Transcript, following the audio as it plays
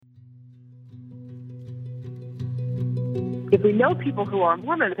If we know people who are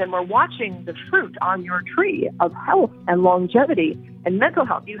Mormons, then we're watching the fruit on your tree of health and longevity and mental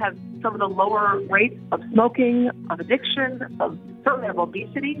health. You have some of the lower rates of smoking, of addiction, certainly of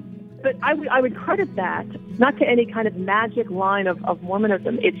obesity. But I would credit that not to any kind of magic line of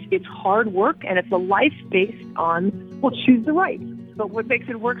Mormonism. It's hard work, and it's a life based on, well, choose the right. But what makes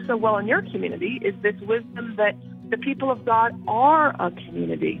it work so well in your community is this wisdom that the people of God are a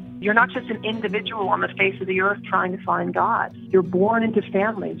community. You're not just an individual on the face of the earth trying to find God. You're born into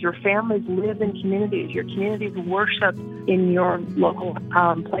families. Your families live in communities. Your communities worship in your local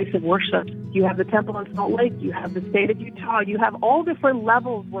place of worship. You have the temple in Salt Lake. You have the state of Utah. You have all different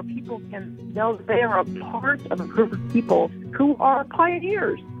levels where people can know that they are a part of a group of people who are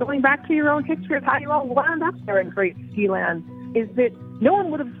pioneers. Going back to your own history of how you all wound up there in great ski land, is that no one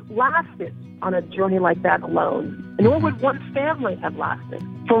would have lasted on a journey like that alone, nor would one's family have lasted.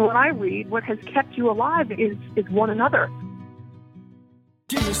 From what I read, what has kept you alive is one another.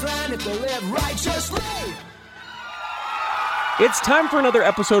 It's time for another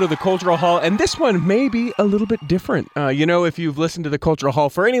episode of the Cultural Hall, and this one may be a little bit different. If you've listened to the Cultural Hall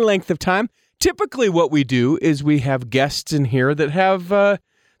for any length of time, typically what we do is we have guests in here that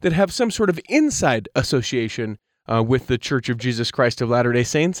have some sort of inside association with the Church of Jesus Christ of Latter-day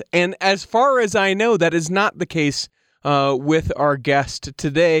Saints. And as far as I know, that is not the case with our guest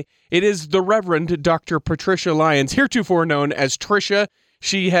today. It is the Reverend Dr. Tricia Lyons, heretofore known as Tricia.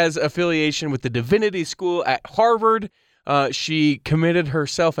 She has affiliation with the Divinity School at Harvard. She committed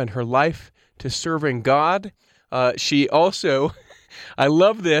herself and her life to serving God. She also, I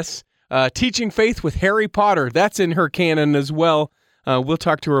love this, teaching faith with Harry Potter. That's in her canon as well. We'll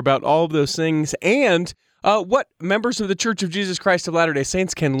talk to her about all of those things and what members of the Church of Jesus Christ of Latter-day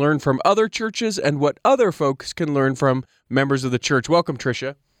Saints can learn from other churches and what other folks can learn from members of the church. Welcome,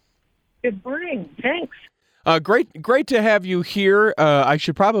 Tricia. Good morning. Thanks. Great to have you here. I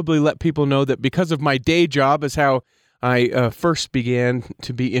should probably let people know that because of my day job is how I first began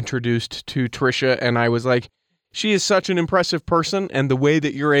to be introduced to Tricia, and I was like, she is such an impressive person, and the way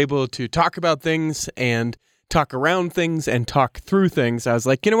that you're able to talk about things and talk around things and talk through things, I was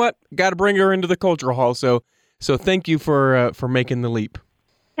like, you know what, got to bring her into the Cultural Hall. So thank you for making the leap.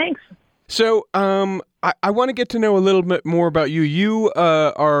 Thanks. So I want to get to know a little bit more about you. You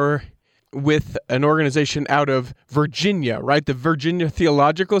are with an organization out of Virginia, right? The Virginia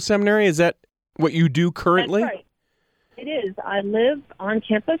Theological Seminary. Is that what you do currently? That's right. It is. I live on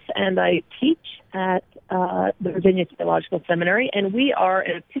campus and I teach at the Virginia Theological Seminary, and we are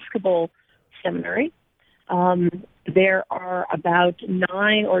an Episcopal seminary. There are about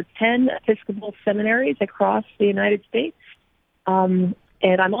 9 or 10 Episcopal seminaries across the United States. And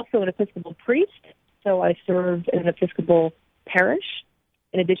I'm also an Episcopal priest, so I serve in an Episcopal parish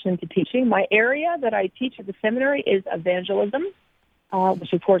in addition to teaching. My area that I teach at the seminary is evangelism,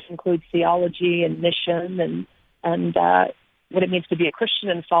 which of course includes theology and mission and what it means to be a Christian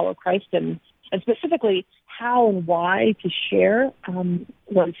and follow Christ, and specifically how and why to share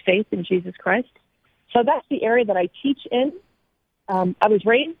one's faith in Jesus Christ. So that's the area that I teach in. I was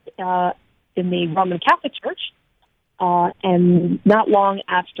raised in the Roman Catholic Church, and not long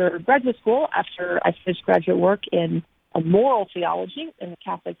after graduate school, after I finished graduate work in moral theology in the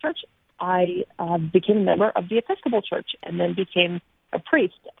Catholic Church, I became a member of the Episcopal Church and then became a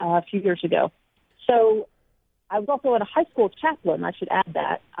priest a few years ago. So I was also a high school chaplain, I should add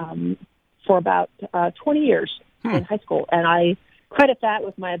that, for about 20 years in high school. And I credit that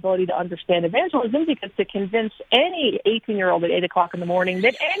with my ability to understand evangelism, because to convince any 18-year-old at 8 o'clock in the morning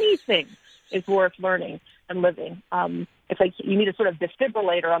that anything is worth learning and living, it's like you need a sort of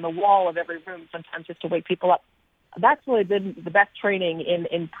defibrillator on the wall of every room sometimes just to wake people up. That's really been the best training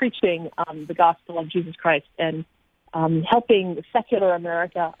in preaching the gospel of Jesus Christ and helping secular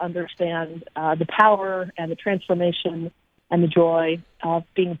America understand the power and the transformation and the joy of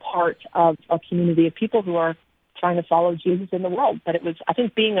being part of a community of people who are trying to follow Jesus in the world. But it was, I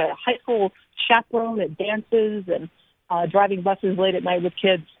think, being a high school chaperone at dances and driving buses late at night with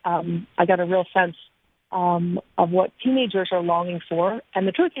kids, I got a real sense of what teenagers are longing for. And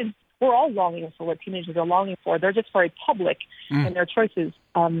the truth is, we're all longing for what teenagers are longing for. They're just very public in their choices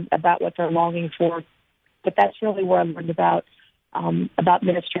about what they're longing for. But that's really where I learned about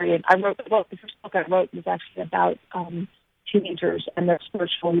ministry. And I wrote the book. The first book I wrote was actually about teenagers and their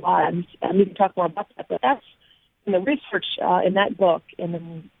spiritual lives. And we can talk more about that. But that's in the research in that book, and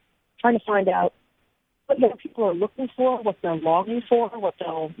then trying to find out what young people are looking for, what they're longing for, what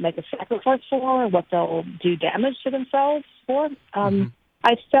they'll make a sacrifice for, what they'll do damage to themselves for.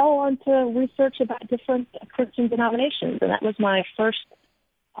 I fell onto research about different Christian denominations, and that was my first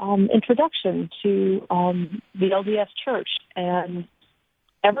introduction to the LDS Church. And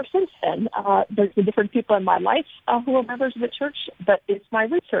ever since then, there's been different people in my life who are members of the church, but it's my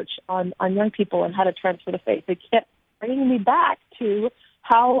research on young people and how to transfer the faith that kept bringing me back to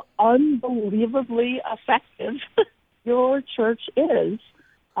how unbelievably effective your church is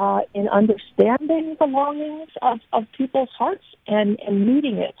in understanding the longings of people's hearts and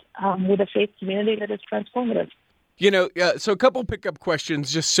meeting it with a faith community that is transformative. So a couple pickup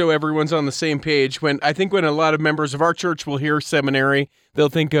questions, just so everyone's on the same page. When a lot of members of our church will hear seminary, they'll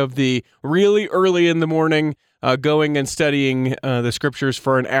think of the really early in the morning going and studying the scriptures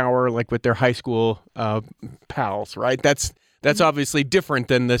for an hour, like with their high school pals, right? That's obviously different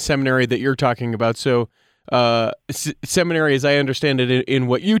than the seminary that you're talking about. So seminary, as I understand it, in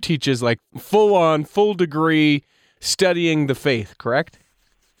what you teach is like full degree studying the faith, correct?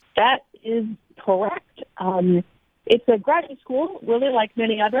 That is correct. It's a graduate school, really like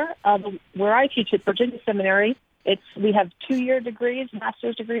many other. Where I teach at Virginia Seminary, we have 2-year degrees,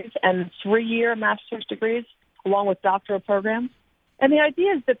 master's degrees, and 3-year master's degrees, along with doctoral programs. And the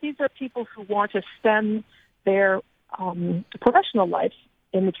idea is that these are people who want to spend their professional life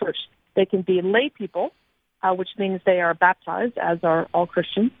in the church. They can be lay people, which means they are baptized, as are all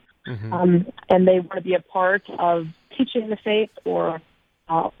Christians, and they want to be a part of teaching the faith or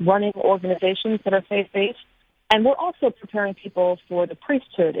running organizations that are faith-based. And we're also preparing people for the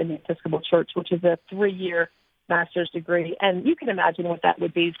priesthood in the Episcopal Church, which is a 3-year master's degree. And you can imagine what that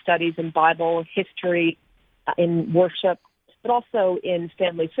would be: studies in Bible, history, in worship, but also in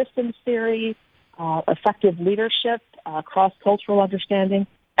family systems theory, effective leadership, cross-cultural understanding.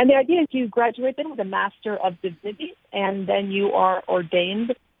 And the idea is you graduate then with a Master of Divinity, and then you are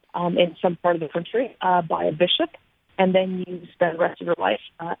ordained in some part of the country by a bishop, and then you spend the rest of your life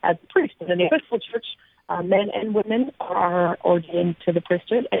as a priest. And in the Episcopal Church, men and women are ordained to the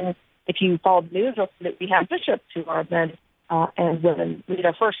priesthood. And if you follow the news, you'll see that we have bishops who are men and women.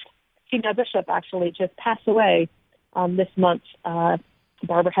 Our first female bishop actually just passed away this month,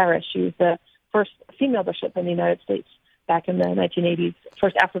 Barbara Harris. She was the first female bishop in the United States back in the 1980s,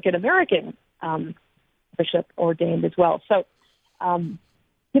 first African-American bishop ordained as well. So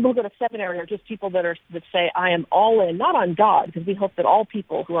people who go to seminary are just people that say, I am all in, not on God, because we hope that all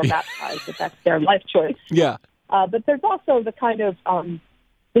people who are baptized, that that's their life choice. Yeah. But there's also the kind of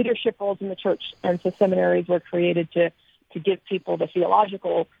leadership roles in the church, and so seminaries were created to give people the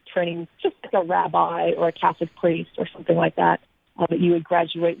theological training, just like a rabbi or a Catholic priest or something like that, that you would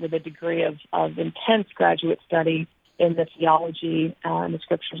graduate with a degree of intense graduate study in the theology and the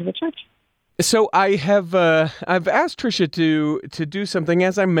scriptures of the church. So I've asked Tricia to do something,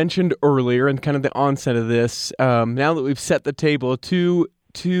 as I mentioned earlier, in kind of the onset of this. Now that we've set the table, to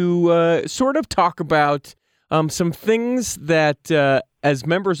sort of talk about some things that, as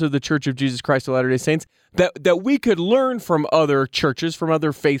members of the Church of Jesus Christ of Latter-day Saints, that we could learn from other churches, from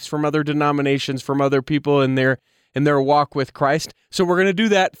other faiths, from other denominations, from other people in their walk with Christ. So we're going to do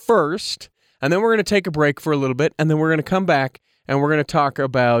that first, and then we're going to take a break for a little bit, and then we're going to come back. And we're going to talk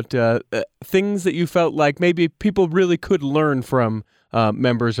about things that you felt like maybe people really could learn from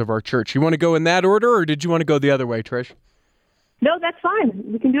members of our church. You want to go in that order, or did you want to go the other way, Trish? No, that's fine.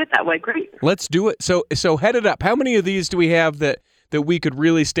 We can do it that way. Great. Let's do it. So head it up. How many of these do we have that we could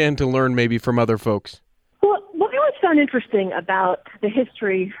really stand to learn maybe from other folks? Well, what I always found interesting about the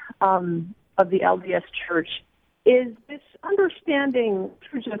history of the LDS Church is this understanding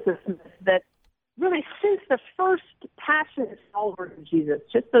through Joseph Smith that really, since the first passion and followers of Jesus,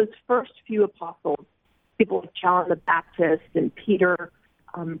 just those first few apostles, people like John the Baptist and Peter,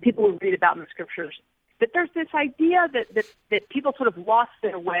 people we read about in the scriptures, that there's this idea that people sort of lost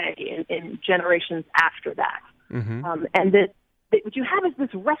their way in generations after that. Mm-hmm. And that what you have is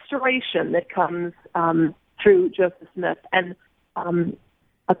this restoration that comes through Joseph Smith, and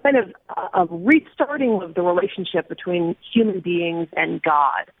a kind of a restarting of the relationship between human beings and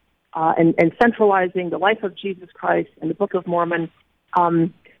God. And centralizing the life of Jesus Christ and the Book of Mormon.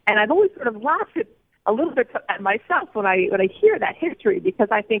 And I've always sort of laughed a little bit at myself when I hear that history, because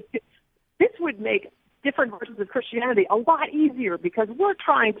I think this would make different versions of Christianity a lot easier, because we're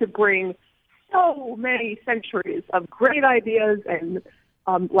trying to bring so many centuries of great ideas and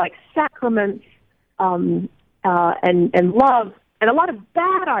like sacraments and love, and a lot of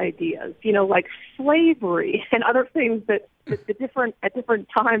bad ideas, like slavery and other things that at different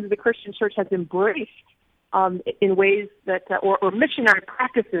times the Christian church has embraced in ways that, or missionary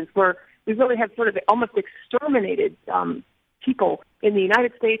practices where we really have sort of almost exterminated people in the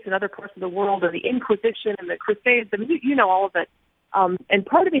United States and other parts of the world, and the Inquisition and the Crusades. I mean, you know all of it. And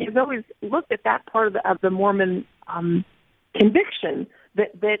part of me has always looked at that part of the Mormon conviction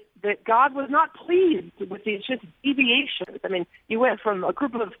that God was not pleased with these just deviations. I mean, you went from a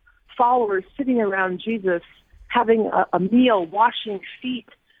group of followers sitting around Jesus, having a meal, washing feet,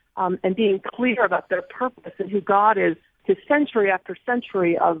 and being clear about their purpose and who God is, to century after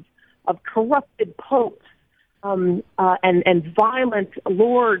century of corrupted popes and violent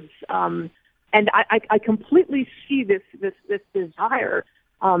lords. And I completely see this desire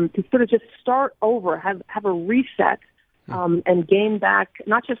to sort of just start over, have a reset, and gain back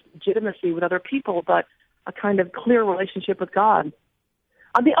not just legitimacy with other people, but a kind of clear relationship with God.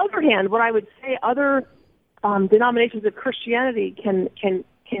 On the other hand, what I would say other denominations of Christianity can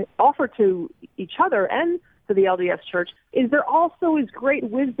offer to each other and to the LDS Church is there also is great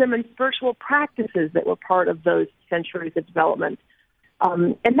wisdom and spiritual practices that were part of those centuries of development.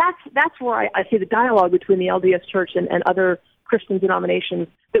 And that's where I see the dialogue between the LDS Church and other Christian denominations,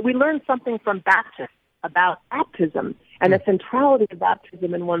 that we learn something from Baptists about baptism and the centrality of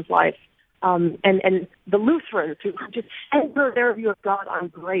baptism in one's life. And the Lutherans who just center their view of God on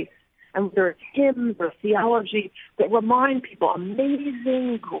grace, and there are hymns or theology that remind people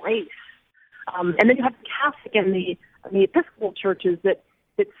amazing grace. And then you have the Catholic and the Episcopal churches that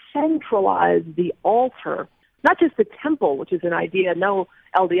centralize the altar, not just the temple, which is an idea no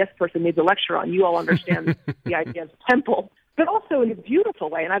LDS person needs a lecture on. You all understand the idea of temple, but also in a beautiful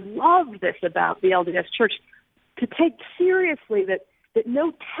way. And I love this about the LDS Church, to take seriously that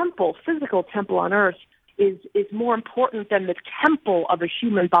no temple, physical temple on earth, is more important than the temple of a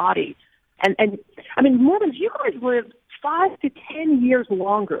human body. And I mean, Mormons, you guys live 5 to 10 years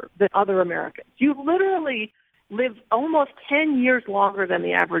longer than other Americans. You literally live almost 10 years longer than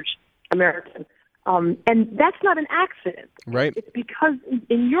the average American. And that's not an accident. Right. It's because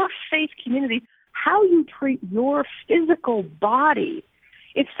in your faith community, how you treat your physical body,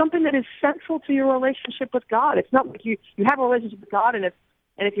 it's something that is central to your relationship with God. It's not like you have a relationship with God, and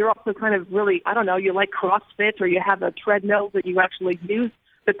if you're also kind of really, I don't know, you like CrossFit or you have a treadmill that you actually use,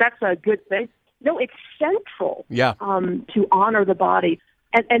 that's a good thing. No, it's central to honor the body.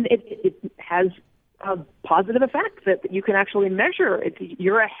 And it has a positive effect that you can actually measure.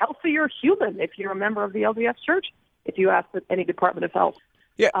 You're a healthier human if you're a member of the LDS Church, if you ask any Department of Health.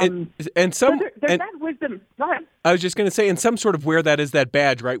 Yeah, and some... So there's that wisdom. Go ahead. I was just going to say, and some sort of where that is that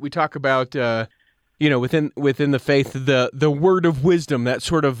badge, right? We talk about, within the faith, the word of wisdom, that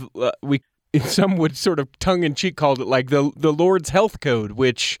sort of, some would sort of tongue-in-cheek call it like the Lord's health code,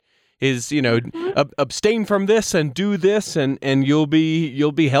 which is, abstain from this and do this, and you'll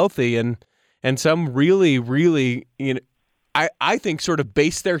be healthy. And some really, really, I think sort of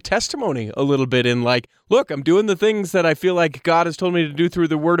base their testimony a little bit in like, look, I'm doing the things that I feel like God has told me to do through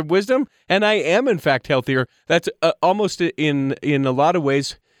the word of wisdom, and I am in fact healthier. That's almost in a lot of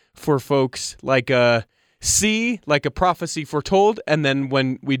ways for folks like a prophecy foretold, and then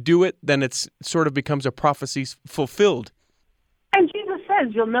when we do it, then it's sort of becomes a prophecy fulfilled. And Jesus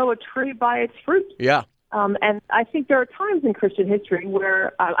says, you'll know a tree by its fruit. Yeah. And I think there are times in Christian history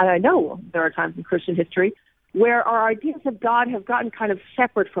where, and I know there are times in Christian history, where our ideas of God have gotten kind of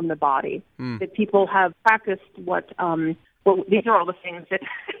separate from the body, that people have practiced these are all the things that,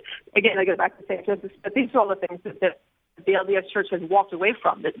 again, I go back to St. Joseph, but these are all the things that the LDS Church has walked away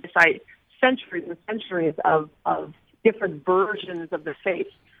from, that decide centuries and centuries of different versions of the faith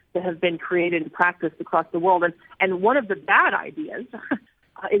that have been created and practiced across the world. And one of the bad ideas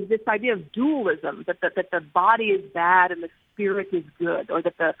is this idea of dualism, that the body is bad and the spirit is good, or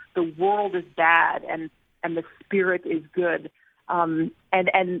that the world is bad and the spirit is good. And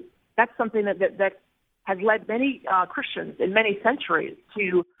that's something that has led many Christians in many centuries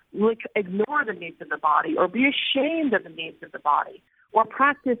to ignore the needs of the body, or be ashamed of the needs of the body, or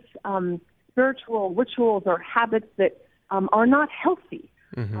practice spiritual rituals or habits that are not healthy.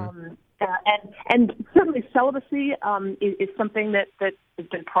 Mm-hmm. And certainly celibacy is something that has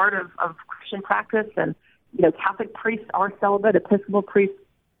been part of Christian practice. And, Catholic priests are celibate. Episcopal priests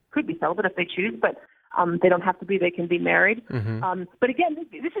could be celibate if they choose, but they don't have to be. They can be married. Mm-hmm. But again,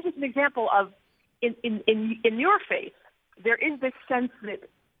 this is just an example of, in your faith, there is this sense that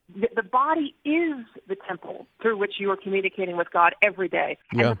the body is the temple through which you are communicating with God every day.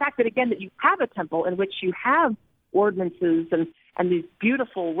 Yeah. And the fact that, again, that you have a temple in which you have ordinances and these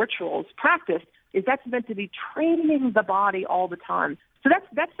beautiful rituals practiced, that's meant to be training the body all the time. So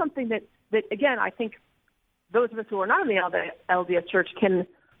that's something that again, I think those of us who are not in the LDS Church can,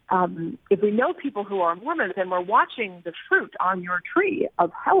 if we know people who are Mormons and we're watching the fruit on your tree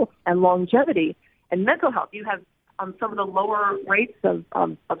of health and longevity and mental health, you have some of the lower rates of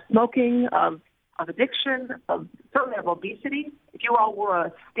smoking, of addiction, certainly of obesity. If you all were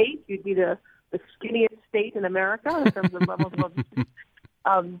a state, you'd be the skinniest state in America in terms of levels of obesity.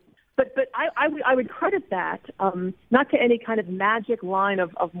 I would credit that not to any kind of magic line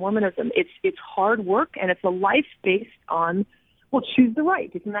of Mormonism. It's hard work, and it's a life based on, well, choose the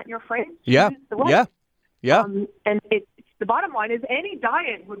right. Isn't that your phrase? Yeah. Choose the right. Yeah. And the bottom line is any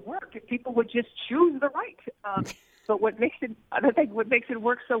diet would work if people would just choose the right. But what makes it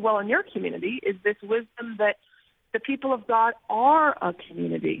work so well in your community is this wisdom that the people of God are a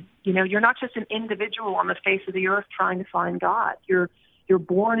community. You know, you're not just an individual on the face of the earth trying to find God. You're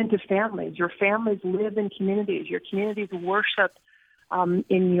born into families. Your families live in communities. Your communities worship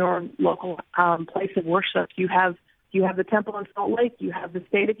in your local place of worship. You have the temple in Salt Lake. You have the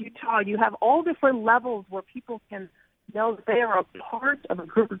state of Utah. You have all different levels where people can know that they are a part of a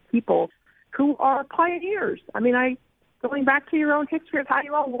group of people who are pioneers. I mean, going back to your own history of how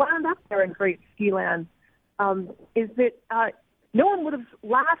you all wound up there in great ski land, is that no one would have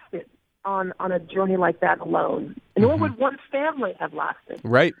lasted on a journey like that alone. Nor would one's family have lasted.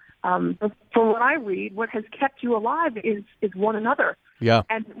 Right. From what I read, what has kept you alive is one another. Yeah.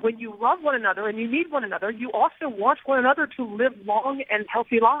 And when you love one another and you need one another, you also want one another to live long and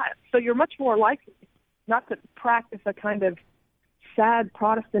healthy lives. So you're much more likely not to practice a kind of sad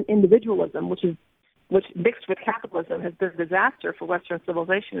Protestant individualism, which mixed with capitalism has been a disaster for Western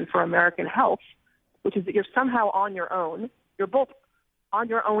civilization and for American health, which is that you're somehow on your own. You're both on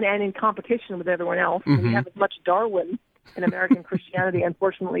your own and in competition with everyone else. Mm-hmm. And you have as much Darwin in American Christianity,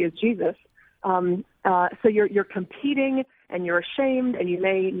 unfortunately, as Jesus. So you're competing and you're ashamed, and you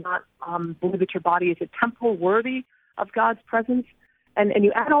may not believe that your body is a temple worthy of God's presence. And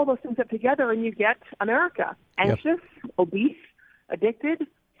you add all those things up together, and you get America: anxious, obese, addicted,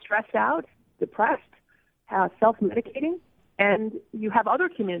 stressed out, depressed, self-medicating. And you have other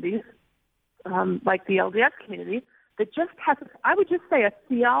communities, like the LDS community, that just has, I would just say, a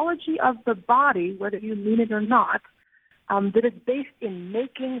theology of the body, whether you mean it or not, that is based in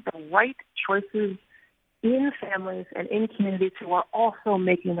making the right choices in families and in communities who are also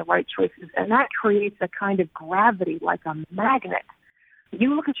making the right choices. And that creates a kind of gravity, like a magnet.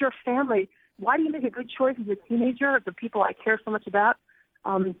 You look at your family. Why do you make a good choice as a teenager? The people I care so much about.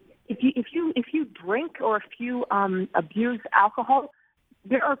 If you drink or if you abuse alcohol,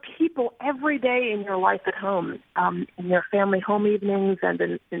 there are people every day in your life at home, in your family home evenings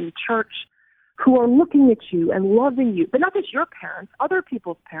and in church, who are looking at you and loving you, but not just your parents, other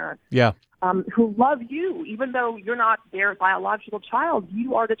people's parents. Yeah. Who love you, even though you're not their biological child.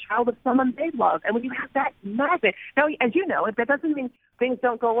 You are the child of someone they love. And when you have that magic, now, as you know, that doesn't mean things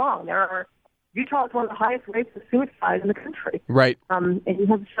don't go wrong. Utah is one of the highest rates of suicide in the country. Right. And you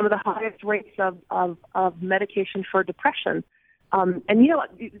have some of the highest rates of medication for depression. And you know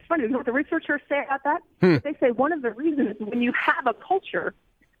what? It's funny. You know what the researchers say about that? They say one of the reasons when you have a culture,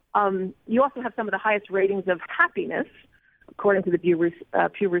 you also have some of the highest ratings of happiness, according to the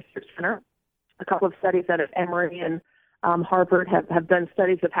Pew Research Center. A couple of studies out of Emory and Harvard have done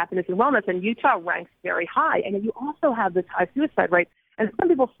studies of happiness and wellness, and Utah ranks very high. And you also have this high suicide rate. And some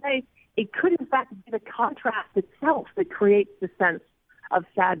people say it could, in fact, be the contrast itself that creates the sense of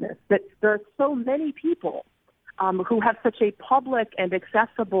sadness, that there are so many people who have such a public and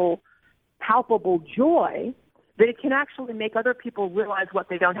accessible, palpable joy that it can actually make other people realize what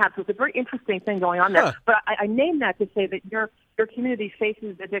they don't have. So it's a very interesting thing going on there. Huh. But I name that to say that your community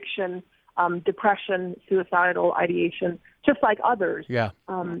faces addiction, depression, suicidal ideation, just like others. Yeah.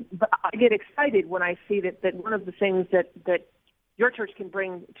 But I get excited when I see that one of the things that your church can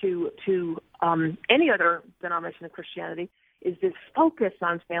bring to any other denomination of Christianity is this focus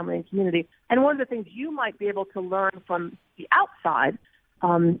on family and community. And one of the things you might be able to learn from the outside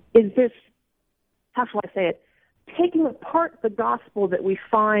is this, how shall I say it, taking apart the gospel that we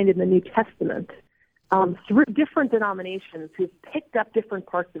find in the New Testament through different denominations who've picked up different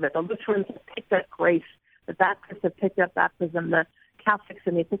parts of it. The Lutherans have picked up grace. The Baptists have picked up baptism. The Catholics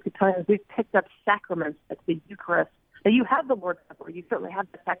and the Episcopalians, we've picked up sacraments, like the Eucharist. Now, you have the Lord's Supper. You certainly have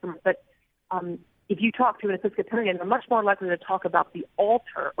the sacrament. But if you talk to an Episcopalian, they're much more likely to talk about the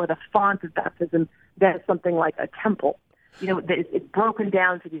altar or the font of baptism than something like a temple. You know, it's broken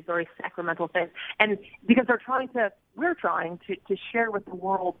down to these very sacramental things. And because we're trying to share with the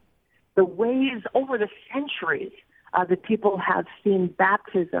world the ways over the centuries that people have seen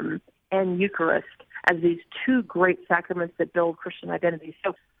baptism and Eucharist as these two great sacraments that build Christian identity.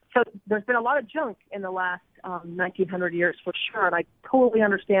 So there's been a lot of junk in the last 1900 years for sure, and I totally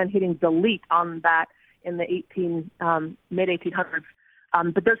understand hitting delete on that in the mid-1800s.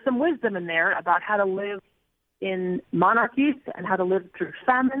 But there's some wisdom in there about how to live in monarchies and how to live through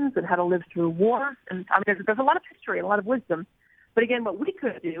famines and how to live through wars. And I mean, there's a lot of history and a lot of wisdom. But again, what we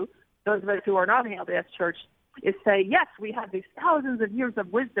could do, those of us who are not in the LDS Church, is say, yes, we have these thousands of years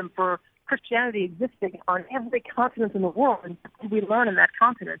of wisdom for Christianity existing on every continent in the world, and we learn in that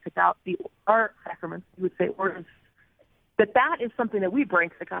continent about our sacraments, you would say, orders, that is something that we bring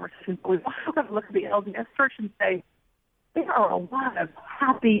to the conversation. But we've also got to look at the LDS Church and say, there are a lot of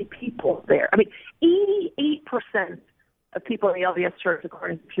happy people there. I mean, 88% of people in the LDS Church,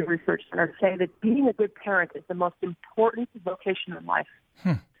 according to Pew Research Center, say that being a good parent is the most important vocation in life.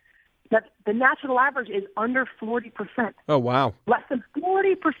 That the national average is under 40%. Oh, wow. Less than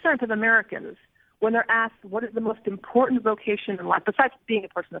 40% of Americans, when they're asked what is the most important vocation in life, besides being a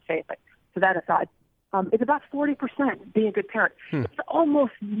person of faith, to that aside, it's about 40% being a good parent. It's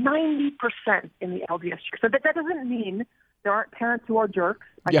almost 90% in the LDS Church. So that doesn't mean there aren't parents who are jerks.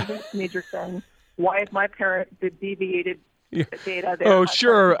 I think it's major saying, why is my parent deviated data there? Oh,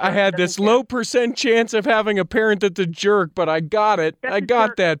 sure. I had this low percent chance of having a parent that's a jerk, but I got it. I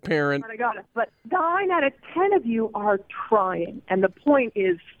got that parent. I got it. But 9 out of 10 of you are trying. And the point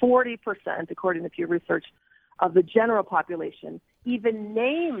is 40%, according to Pew Research, of the general population even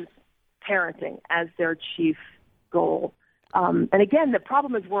names parenting as their chief goal. And again, the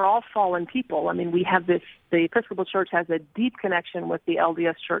problem is we're all fallen people. I mean, we have the Episcopal Church has a deep connection with the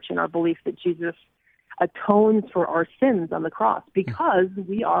LDS Church in our belief that Jesus atones for our sins on the cross because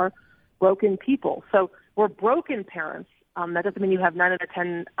we are broken people. So we're broken parents. That doesn't mean you have 9 out of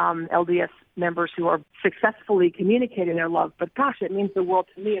 10 LDS members who are successfully communicating their love. But gosh, it means the world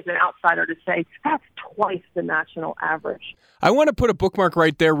to me as an outsider to say that's twice the national average. I want to put a bookmark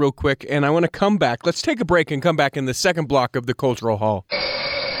right there real quick, and I want to come back. Let's take a break and come back in the second block of the Cultural Hall.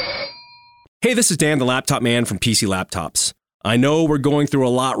 Hey, this is Dan, the Laptop Man from PC Laptops. I know we're going through a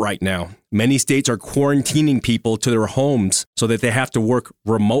lot right now. Many states are quarantining people to their homes so that they have to work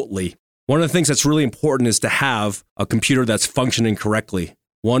remotely. One of the things that's really important is to have a computer that's functioning correctly.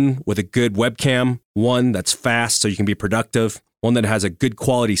 One with a good webcam, one that's fast so you can be productive, one that has a good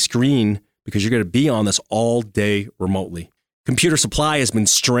quality screen because you're going to be on this all day remotely. Computer supply has been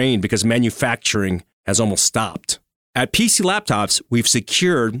strained because manufacturing has almost stopped. At PC Laptops, we've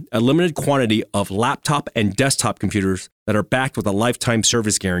secured a limited quantity of laptop and desktop computers that are backed with a lifetime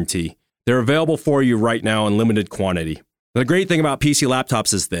service guarantee. They're available for you right now in limited quantity. The great thing about PC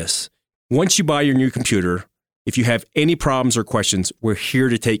Laptops is this. Once you buy your new computer, if you have any problems or questions, we're here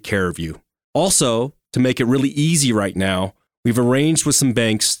to take care of you. Also, to make it really easy right now, we've arranged with some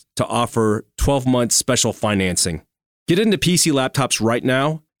banks to offer 12-month special financing. Get into PC Laptops right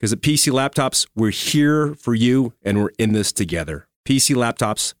now, because at PC Laptops, we're here for you and we're in this together.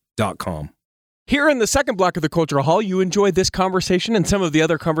 PCLaptops.com. Here in the second block of the Cultural Hall, you enjoyed this conversation and some of the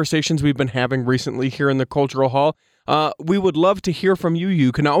other conversations we've been having recently here in the Cultural Hall. We would love to hear from you.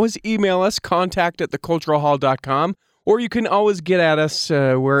 You can always email us, contact@theculturalhall.com, or you can always get at us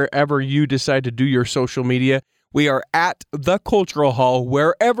wherever you decide to do your social media. We are at The Cultural Hall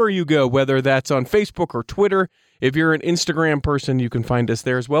wherever you go, whether that's on Facebook or Twitter. If you're an Instagram person, you can find us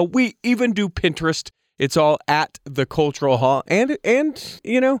there as well. We even do Pinterest. It's all at The Cultural Hall. And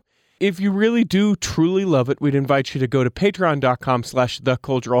you know, if you really do truly love it, we'd invite you to go to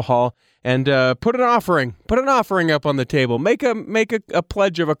patreon.com/theculturalhall and put an offering up on the table. Make a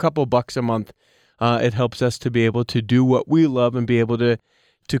pledge of a couple bucks a month. It helps us to be able to do what we love and be able to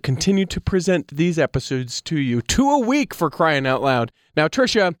continue to present these episodes to you. 2 a week, for crying out loud. Now,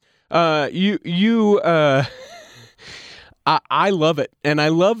 Tricia, I love it, and I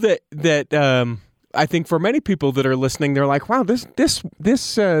love that. I think for many people that are listening, they're like, "Wow, this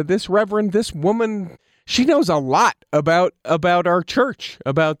reverend, this woman, she knows a lot about our church,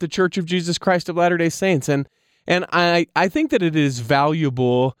 about the Church of Jesus Christ of Latter-day Saints," and I think that it is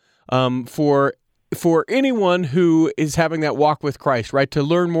valuable for anyone who is having that walk with Christ, right? To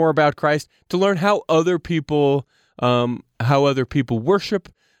learn more about Christ, to learn how other people worship.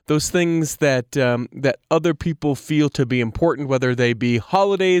 Those things that other people feel to be important, whether they be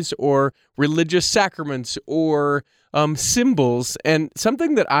holidays or religious sacraments or symbols. And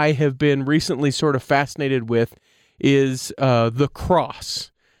something that I have been recently sort of fascinated with is the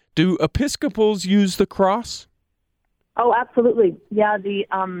cross. Do Episcopals use the cross? Oh, absolutely. Yeah,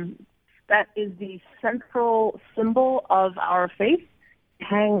 that is the central symbol of our faith. It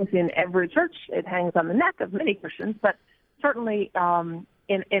hangs in every church. It hangs on the neck of many Christians, but certainly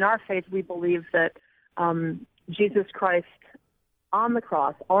in our faith, we believe that Jesus Christ on the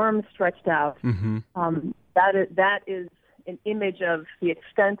cross, arms stretched out, that is an image of the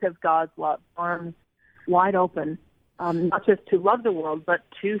extent of God's love, arms wide open, not just to love the world, but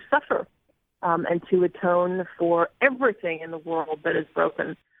to suffer and to atone for everything in the world that is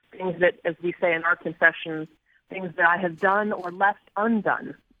broken. Things that, as we say in our confession, things that I have done or left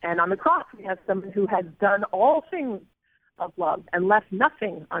undone. And on the cross, we have someone who has done all things of love and left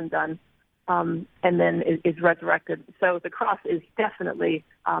nothing undone, and then is resurrected. So the cross is definitely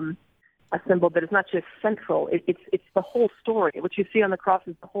a symbol that is not just central. It's the whole story. What you see on the cross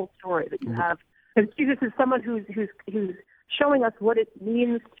is the whole story that you have. And Jesus is someone who's showing us what it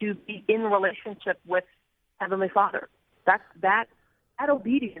means to be in relationship with Heavenly Father. That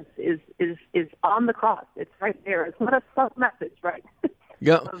obedience is on the cross. It's right there. It's not a sub message, right?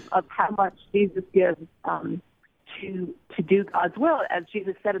 Yeah. of how much Jesus gives to do God's will, as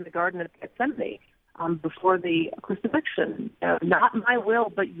Jesus said in the Garden of Gethsemane before the crucifixion. Not my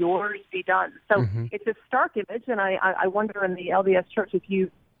will, but yours be done. So it's a stark image, and I wonder in the LDS Church if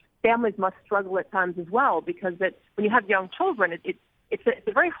families must struggle at times as well, because when you have young children, it's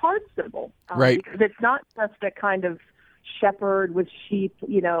a very hard symbol, right? Because it's not just a kind of shepherd with sheep,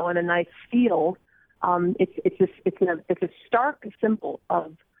 in a nice field. It's a stark symbol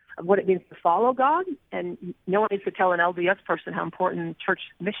of what it means to follow God, and no one needs to tell an LDS person how important church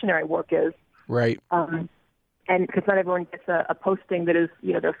missionary work is. Right. And because not everyone gets a posting that is,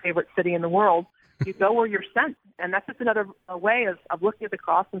 their favorite city in the world. You go where you're sent, and that's just another way of looking at the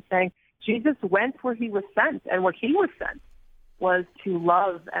cross and saying Jesus went where he was sent, and where he was sent was to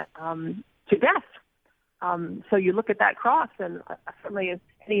love to death. So you look at that cross, and certainly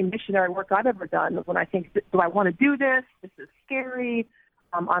any missionary work I've ever done, when I think, do I want to do this? This is scary.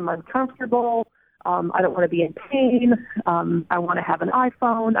 I'm uncomfortable. I don't want to be in pain. I want to have an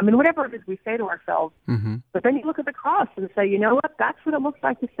iPhone. I mean, whatever it is we say to ourselves. But then you look at the cross and say, you know what? That's what it looks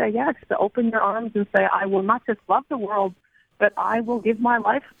like to say yes, to open your arms and say, I will not just love the world, but I will give my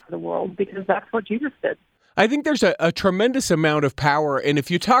life for the world, because that's what Jesus did. I think there's a tremendous amount of power. And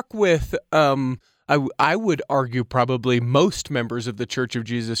if you talk with, I would argue probably most members of the Church of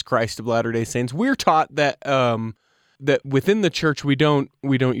Jesus Christ of Latter-day Saints, we're taught that that within the church we don't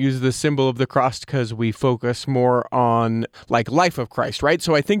use the symbol of the cross because we focus more on like life of Christ, right?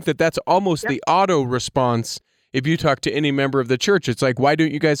 So I think that's almost the auto response. If you talk to any member of the church, it's like, why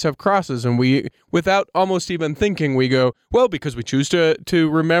don't you guys have crosses? And we, without almost even thinking, we go, well, because we choose to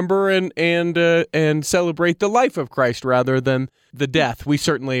remember and celebrate the life of Christ rather than the death. We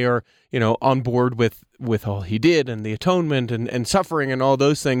certainly are, on board with all he did and the atonement and suffering and all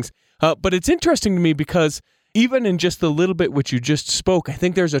those things. But it's interesting to me because even in just the little bit which you just spoke, I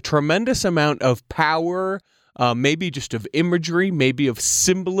think there's a tremendous amount of power, maybe just of imagery, maybe of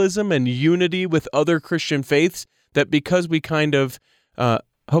symbolism and unity with other Christian faiths, that because we kind of,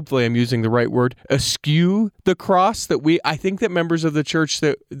 hopefully I'm using the right word, eschew the cross, I think that members of the church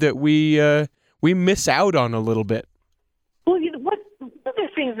that we miss out on a little bit. Well, one of the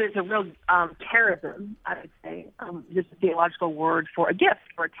things is a real charism, I would say, just a theological word for a gift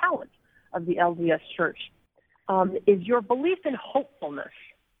or a talent of the LDS Church, is your belief in hopefulness.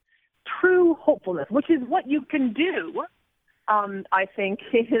 True hopefulness, which is what you can do, I think,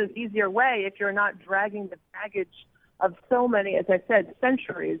 in an easier way if you're not dragging the baggage of so many, as I said,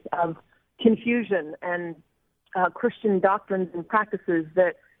 centuries of confusion and Christian doctrines and practices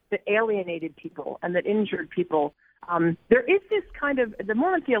that alienated people and that injured people. There is this kind of, the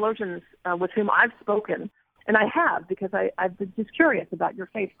Mormon theologians with whom I've spoken, and I have because I've been just curious about your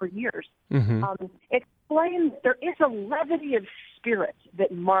faith for years, explain there is a levity of spirit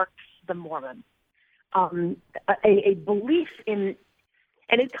that marks the Mormon, a belief in,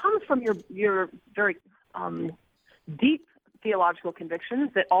 and it comes from your very deep theological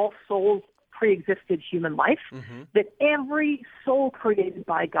convictions that all souls pre-existed human life, that every soul created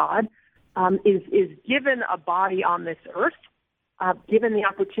by God is given a body on this earth, given the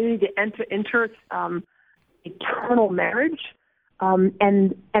opportunity to enter eternal marriage,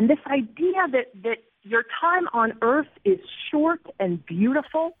 and this idea that your time on earth is short and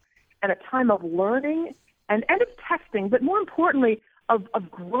beautiful, and a time of learning and of testing, but more importantly, of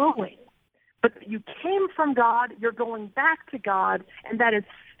growing. But you came from God, you're going back to God, and that is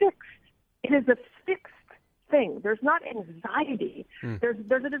fixed. It is a fixed thing. There's not anxiety. There's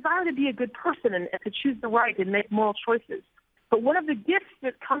a desire to be a good person and to choose the right and make moral choices. But one of the gifts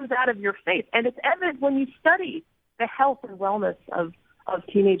that comes out of your faith, and it's evident when you study the health and wellness of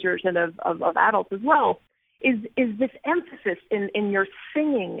teenagers and of adults as well, is this emphasis in your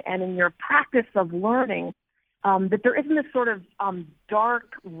singing and in your practice of learning, that there isn't this sort of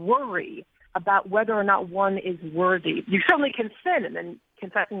dark worry about whether or not one is worthy. You certainly can sin, and then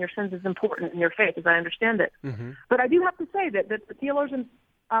confessing your sins is important in your faith, as I understand it. But I do have to say that the theologians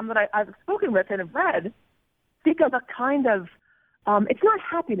that I've spoken with and have read speak of a kind of, it's not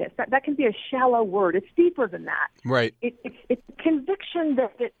happiness. That can be a shallow word. It's deeper than that. Right. It's conviction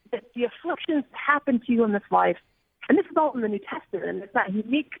that the afflictions happen to you in this life And this is all in the New Testament, and it's not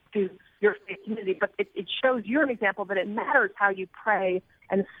unique to your faith community, but it shows you're an example that it matters how you pray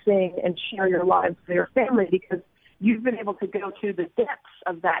and sing and share your lives with your family, because you've been able to go to the depths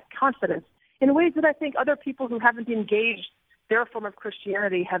of that confidence in ways that I think other people who haven't engaged their form of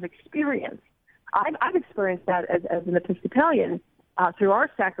Christianity have experienced. I've experienced that as an Episcopalian through our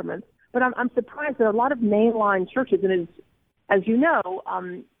sacraments, but I'm surprised that a lot of mainline churches, and as you know,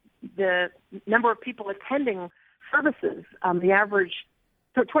 the number of people attending services, the average,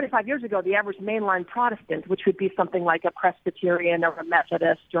 so 25 years ago, the average mainline Protestant, which would be something like a Presbyterian or a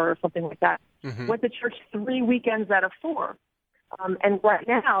Methodist or something like that, went to church 3 weekends out of 4. And right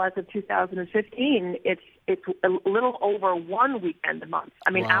now, as of 2015, it's a little over 1 weekend a month.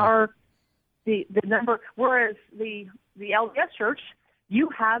 I mean, Wow. the number, whereas the LDS Church, you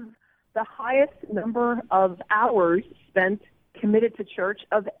have the highest number of hours spent committed to church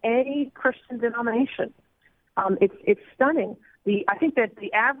of any Christian denomination. It's stunning. I think that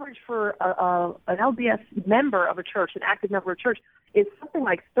the average for an LDS member of a church, an active member of a church, is something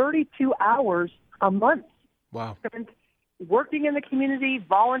like 32 hours a month Wow. spent working in the community,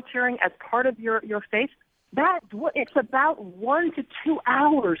 volunteering as part of your faith. It's about 1 to 2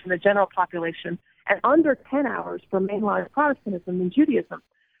 hours in the general population, and under 10 hours for mainline Protestantism and Judaism.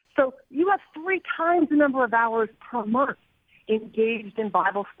 So you have 3 times the number of hours per month engaged in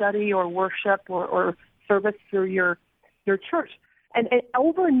Bible study or worship or service through your church. And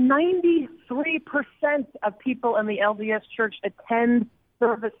over 93% of people in the LDS Church attend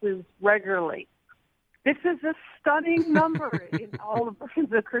services regularly. This is a stunning number in all of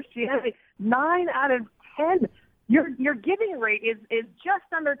versions of Christianity. 9 out of 10. Your giving rate is just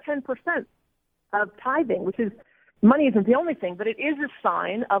under 10% of tithing, which is, money isn't the only thing, but it is a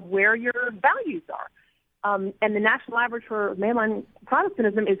sign of where your values are. And the national average for mainline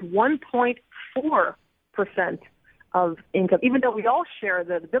Protestantism is 1.4% of income, even though we all share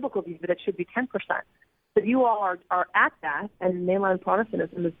the biblical view that it should be 10%. But you all are at that, and mainline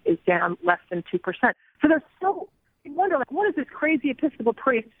Protestantism is down less than 2%. So you wonder, what is this crazy Episcopal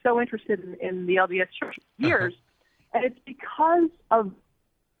priest so interested in the LDS Church for years? And it's because of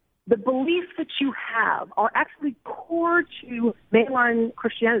the beliefs that you have are actually core to mainline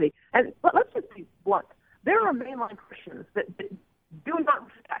Christianity. And let's just be blunt. There are mainline Christians that do not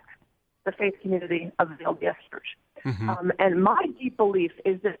respect the faith community of the LDS Church. And my deep belief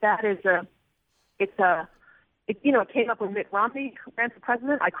is that is it came up when Mitt Romney ran for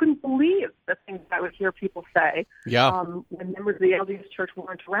president. I couldn't believe the things I would hear people say when members of the LDS Church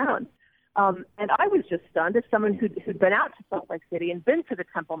weren't around. And I was just stunned as someone who'd been out to Salt Lake City and been to the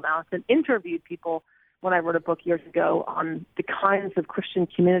Temple Mount and interviewed people when I wrote a book years ago on the kinds of Christian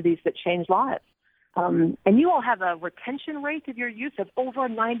communities that change lives. And you all have a retention rate of your youth of over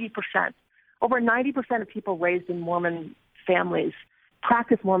 90%. Over 90% of people raised in Mormon families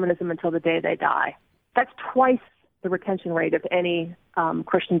practice Mormonism until the day they die. That's twice the retention rate of any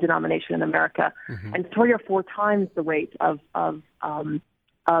Christian denomination in America, and 3 or 4 times the rate of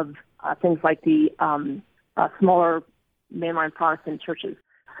things like the smaller mainline Protestant churches.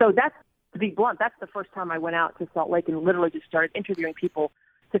 So that's, to be blunt, that's the first time I went out to Salt Lake and literally just started interviewing people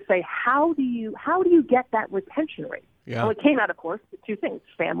to say, how do you get that retention rate? Yeah. Well, it came out, of course, 2 things: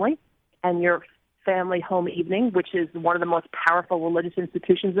 family and your family home evening, which is one of the most powerful religious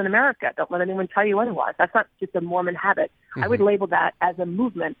institutions in America. Don't let anyone tell you otherwise. That's not just a Mormon habit. I would label that as a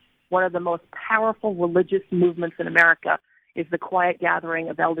movement. One of the most powerful religious movements in America is the quiet gathering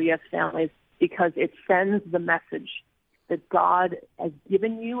of LDS families, because it sends the message that God has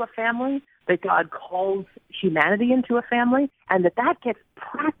given you a family, that God calls humanity into a family, and that gets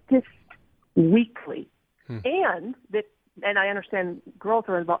practiced weekly. And I understand girls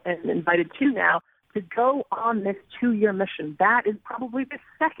are invited too now to go on this 2-year mission. That is probably the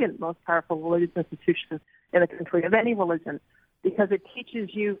second most powerful religious institution in the country of any religion, because it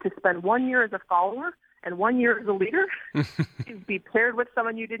teaches you to spend 1 year as a follower and 1 year as a leader, to be paired with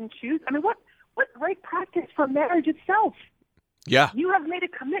someone you didn't choose. I mean, what great practice for marriage itself. Yeah. You have made a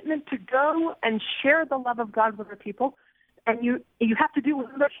commitment to go and share the love of God with other people, and you have to do with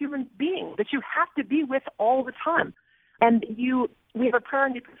another human being that you have to be with all the time. And we have a prayer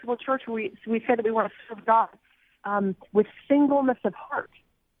in the Episcopal Church where we say that we want to serve God with singleness of heart.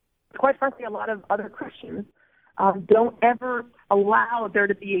 Quite frankly, a lot of other Christians don't ever allow there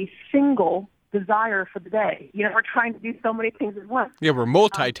to be a single desire for the day. We're trying to do so many things at once. Yeah, we're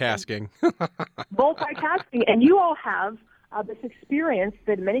multitasking. Multitasking. And you all have this experience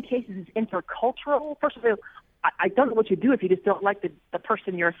that in many cases is intercultural. First of all, I don't know what you do if you just don't like the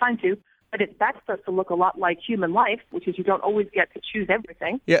person you're assigned to, But that starts to look a lot like human life, which is you don't always get to choose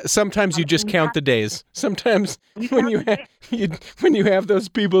everything. Yeah, sometimes you just count the days. Sometimes when you have those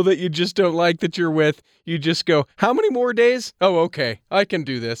people that you just don't like that you're with, you just go, how many more days? Oh, okay, I can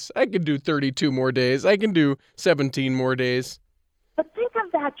do this. I can do 32 more days. I can do 17 more days. But think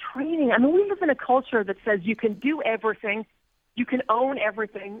of that training. I mean, we live in a culture that says you can do everything, you can own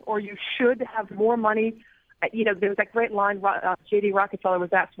everything, or you should have more money. You know, there was that great line, J.D. Rockefeller was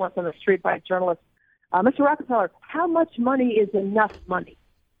asked once on the street by a journalist, Mr. Rockefeller, how much money is enough money?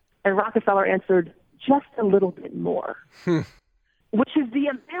 And Rockefeller answered, just a little bit more, which is the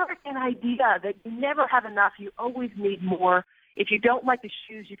American idea that you never have enough, you always need more. If you don't like the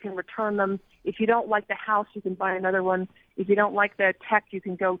shoes, you can return them. If you don't like the house, you can buy another one. If you don't like the tech, you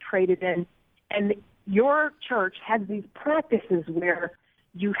can go trade it in. And your church has these practices where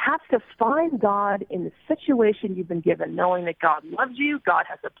you have to find God in the situation you've been given, knowing that God loves you, God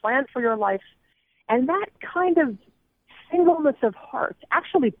has a plan for your life, and that kind of singleness of heart,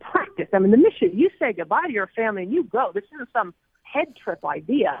 actually practice. I mean, the mission, you say goodbye to your family and you go. This isn't some head trip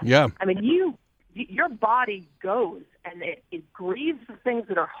idea. Yeah. I mean, your body goes, and it grieves the things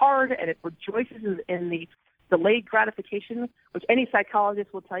that are hard, and it rejoices in the delayed gratification, which any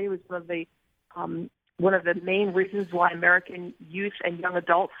psychologist will tell you is one of the main reasons why American youth and young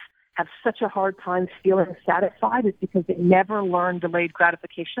adults have such a hard time feeling satisfied is because they never learn delayed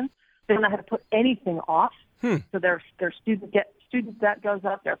gratification. They don't know how to put anything off. So their student debt goes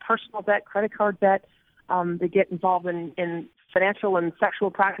up, their personal debt, credit card debt. They get involved in financial and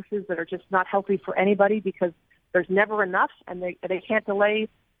sexual practices that are just not healthy for anybody because there's never enough, and they can't delay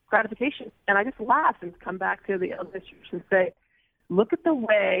gratification. And I just laugh and come back to the LDS Church and say, look at the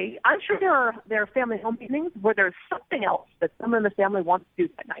way, I'm sure there are family home meetings where there's something else that someone in the family wants to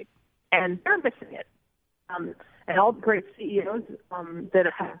do that night, and they're missing it. And all the great CEOs that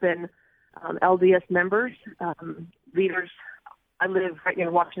have been LDS members, leaders. I live right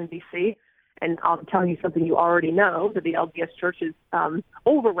near Washington, D.C., and I'm telling you something you already know, that the LDS Church is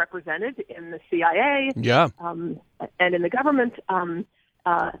overrepresented in the CIA and in the government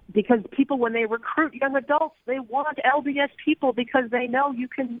because people, when they recruit young adults, they want LDS people because they know you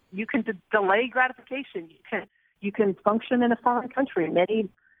can delay gratification. You can function in a foreign country. Many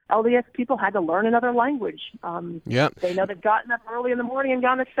LDS people had to learn another language. They know they've gotten up early in the morning and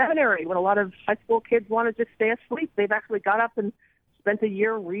gone to seminary when a lot of high school kids want to just stay asleep. They've actually got up and spent a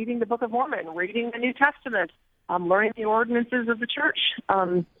year reading the Book of Mormon, reading the New Testament, learning the ordinances of the church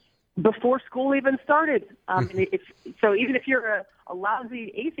before school even started. So even if you're a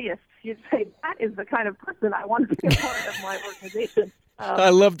lousy atheist, you'd say, that is the kind of person I want to be a part of my organization. I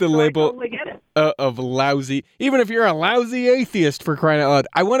love the label I totally get it. Of lousy. Even if you're a lousy atheist, for crying out loud.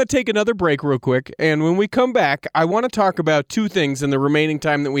 I want to take another break real quick, and when we come back, I want to talk about two things in the remaining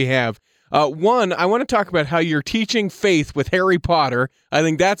time that we have. One, I want to talk about how you're teaching faith with Harry Potter. I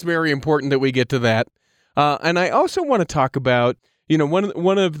think that's very important that we get to that. And I also want to talk about,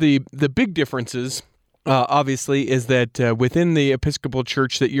 one of the big differences, obviously, is that within the Episcopal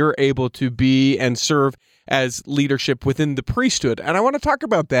Church that you're able to be and serve as leadership within the priesthood. And I want to talk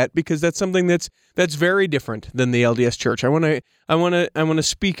about that because that's something that's very different than the LDS Church. I want to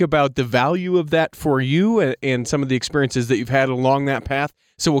speak about the value of that for you and some of the experiences that you've had along that path.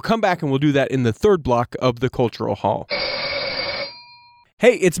 So we'll come back and we'll do that in the third block of the Cultural Hall.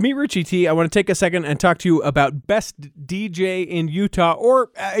 Hey, it's me, Richie T. I want to take a second and talk to you about best DJ in Utah,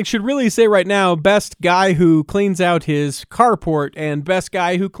 or I should really say right now, best guy who cleans out his carport, and best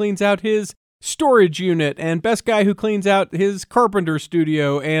guy who cleans out his storage unit, and best guy who cleans out his carpenter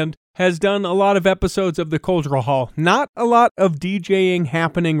studio, and has done a lot of episodes of the Cultural Hall. Not a lot of DJing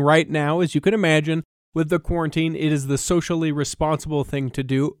happening right now, as you can imagine. With the quarantine, it is the socially responsible thing to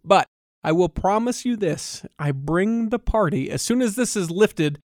do, but I will promise you this, I bring the party as soon as this is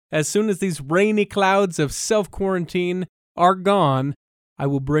lifted, as soon as these rainy clouds of self-quarantine are gone, I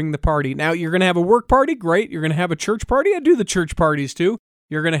will bring the party. Now, you're going to have a work party, great. You're going to have a church party, I do the church parties too.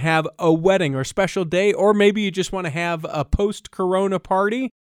 You're going to have a wedding or special day, or maybe you just want to have a post-corona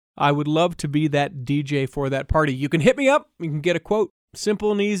party. I would love to be that DJ for that party. You can hit me up, you can get a quote.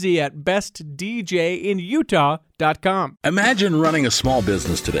 Simple and easy at bestdjinutah.com. Imagine running a small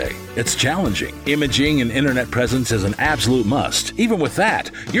business today. It's challenging. Imaging and internet presence is an absolute must. Even with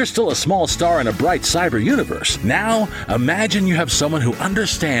that, you're still a small star in a bright cyber universe. Now, imagine you have someone who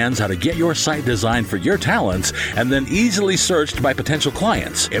understands how to get your site designed for your talents and then easily searched by potential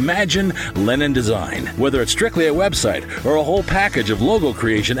clients. Imagine Lennon Design. Whether it's strictly a website or a whole package of logo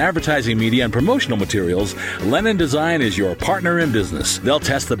creation, advertising media, and promotional materials, Lennon Design is your partner in business. They'll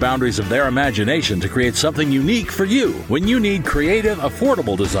test the boundaries of their imagination to create something unique for you. When you need creative,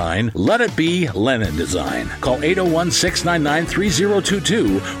 affordable design, let it be Lennon Design. Call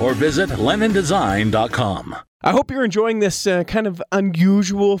 801-699-3022 or visit LennonDesign.com. I hope you're enjoying this kind of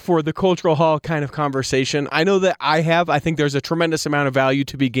unusual for the Cultural Hall kind of conversation. I know that I have. I think there's a tremendous amount of value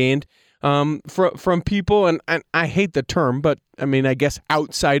to be gained from people, and I hate the term, but I mean, I guess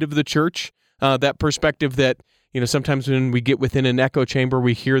outside of the church, that perspective that, sometimes when we get within an echo chamber,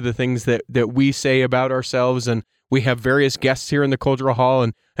 we hear the things that we say about ourselves, and we have various guests here in the Cultural Hall,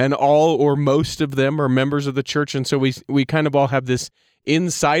 and all or most of them are members of the church, and so we kind of all have this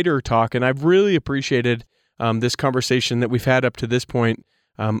insider talk, and I've really appreciated this conversation that we've had up to this point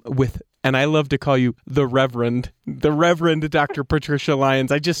with, and I love to call you the Reverend Dr. Tricia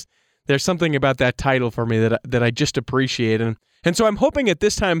Lyons. There's something about that title for me that I just appreciate, and so I'm hoping at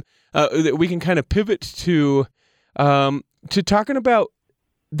this time that we can kind of pivot to talking about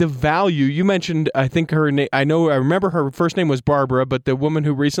the value. You mentioned, I think her name, I remember her first name was Barbara, but the woman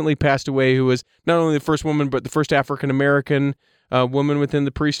who recently passed away, who was not only the first woman, but the first African-American woman within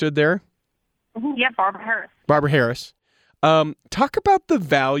the priesthood there. Yeah, Barbara Harris. Barbara Harris. Talk about the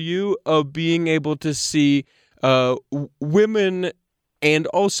value of being able to see women, and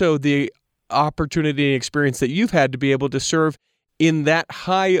also the opportunity and experience that you've had to be able to serve in that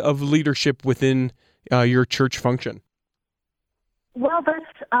high of leadership within your church function. Well,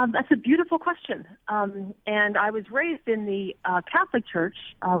 that's a beautiful question. And I was raised in the Catholic Church,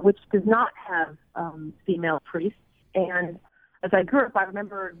 which does not have female priests. And as I grew up, I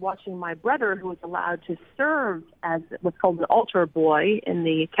remember watching my brother, who was allowed to serve as what's called an altar boy in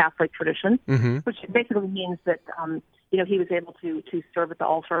the Catholic tradition, which basically means that he was able to serve at the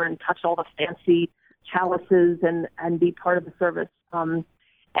altar and touch all the fancy chalices and be part of the service.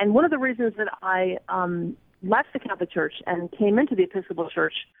 And one of the reasons that I left the Catholic Church and came into the Episcopal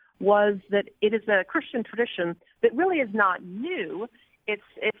Church was that it is a Christian tradition that really is not new. It's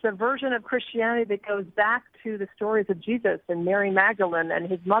a version of Christianity that goes back to the stories of Jesus and Mary Magdalene and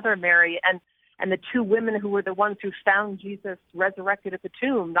his mother Mary and the two women who were the ones who found Jesus resurrected at the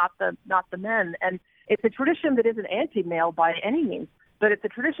tomb, not the men. And it's a tradition that isn't anti-male by any means, but it's a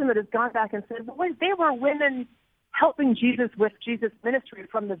tradition that has gone back and said, well, wait, they were women helping Jesus with Jesus' ministry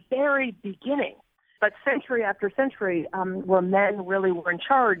from the very beginning. But century after century, where men really were in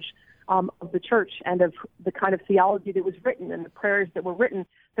charge of the church and of the kind of theology that was written and the prayers that were written,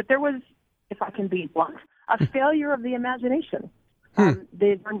 that there was, if I can be blunt, a failure of the imagination.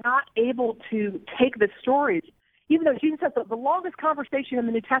 They were not able to take the stories, even though Jesus says the longest conversation in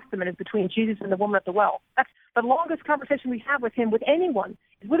the New Testament is between Jesus and the woman at the well. That's the longest conversation we have with him, with anyone,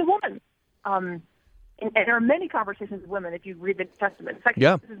 is with a woman. And there are many conversations with women if you read the New Testament. In fact,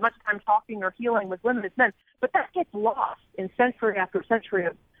 This is much time talking or healing with women as men. But that gets lost in century after century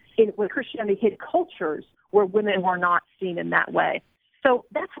when Christianity hit cultures where women were not seen in that way. So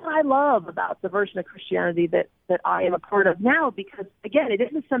that's what I love about the version of Christianity that I am a part of now, because, again, it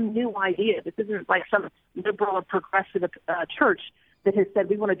isn't some new idea. This isn't like some liberal or progressive church that has said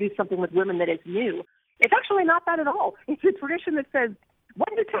we want to do something with women that is new. It's actually not that at all. It's a tradition that says, what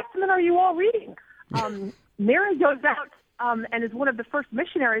New Testament are you all reading? Mary goes out and is one of the first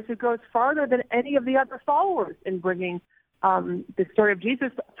missionaries who goes farther than any of the other followers in bringing the story of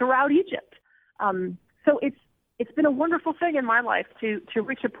Jesus throughout Egypt. So it's been a wonderful thing in my life to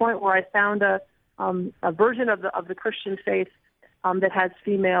reach a point where I found a version of the Christian faith that has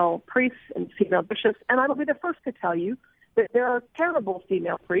female priests and female bishops. And I will be the first to tell you that there are terrible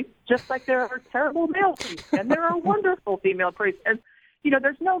female priests, just like there are terrible male priests, and there are wonderful female priests. And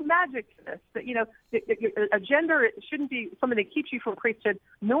there's no magic to this. That a gender shouldn't be something that keeps you from priesthood,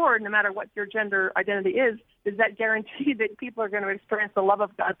 nor, no matter what your gender identity is, does that guarantee that people are going to experience the love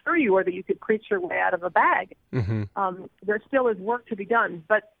of God through you, or that you could preach your way out of a bag. There still is work to be done,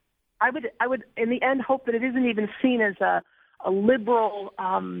 but I would, in the end, hope that it isn't even seen as a liberal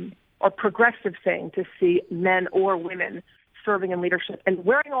or progressive thing to see men or women serving in leadership and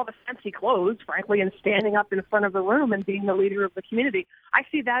wearing all the fancy clothes, frankly, and standing up in front of the room and being the leader of the community. I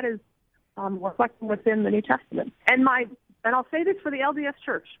see that as reflecting within the New Testament. And I'll say this for the LDS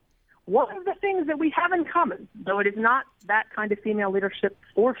Church. One of the things that we have in common, though it is not that kind of female leadership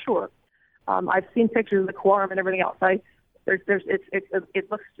for sure, I've seen pictures of the quorum and everything else. It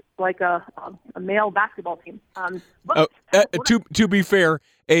looks like a male basketball team. To be fair,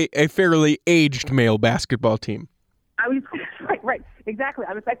 a fairly aged male basketball team. Right, exactly.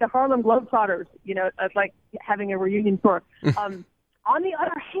 I was like the Harlem Globetrotters, it's like having a reunion tour. On the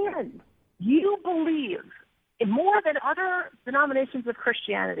other hand, you believe more than other denominations of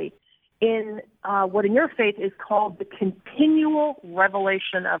Christianity in what in your faith is called the continual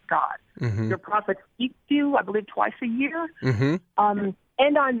revelation of God. Mm-hmm. Your prophet speaks to you, I believe, twice a year. Mm-hmm.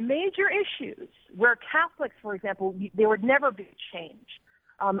 And on major issues, where Catholics, for example, there would never be change.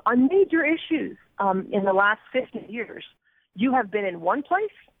 On major issues in the last 50 years, you have been in one place,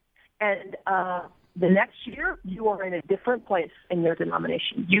 and the next year you are in a different place in your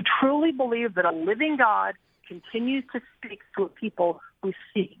denomination. You truly believe that a living God continues to speak to a people who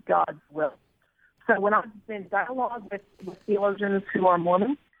seek God's will. So when I've been in dialogue with theologians who are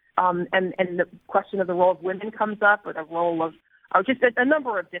Mormon, and the question of the role of women comes up, or the role of just a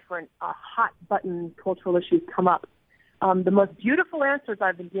number of different hot-button cultural issues come up. The most beautiful answers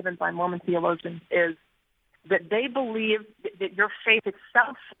I've been given by Mormon theologians is that they believe that your faith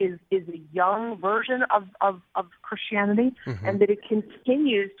itself is a young version of Christianity, mm-hmm. and that it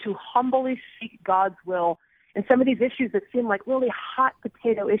continues to humbly seek God's will. And some of these issues that seem like really hot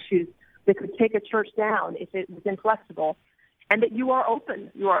potato issues that could take a church down if it was inflexible, and that you are open.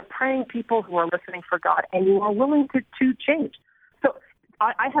 You are praying people who are listening for God, and you are willing to change. So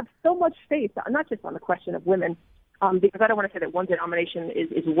I have so much faith, not just on the question of women, because I don't want to say that one denomination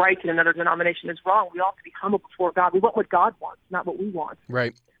is right and another denomination is wrong. We ought to be humble before God. We want what God wants, not what we want.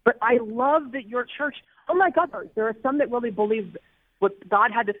 Right. But I love that your church, oh my God, there are some that really believe what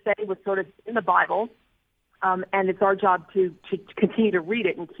God had to say was sort of in the Bible, and it's our job to continue to read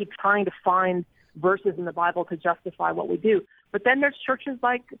it and keep trying to find verses in the Bible to justify what we do. But then there's churches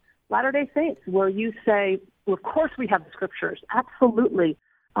like Latter-day Saints where you say, well, of course we have the scriptures. Absolutely.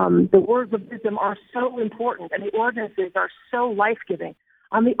 The words of wisdom are so important, and the ordinances are so life-giving.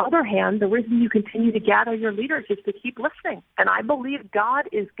 On the other hand, the reason you continue to gather your leaders is to keep listening. And I believe God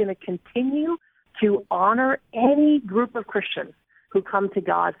is going to continue to honor any group of Christians who come to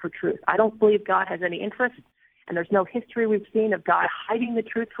God for truth. I don't believe God has any interest, and there's no history we've seen of God hiding the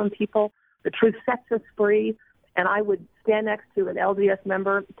truth from people. The truth sets us free, and I would stand next to an LDS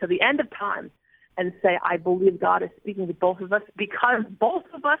member to the end of time and say, I believe God is speaking to both of us, because both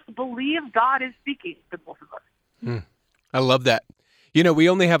of us believe God is speaking to both of us. I love that. You know, we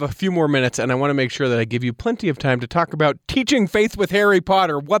only have a few more minutes, and I want to make sure that I give you plenty of time to talk about teaching faith with Harry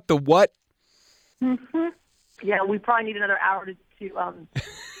Potter. What the what? Mm-hmm. Yeah, we probably need another hour to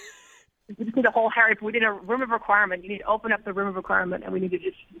we just need a whole Harry. We need a room of requirement. You need to open up the room of requirement, and we need to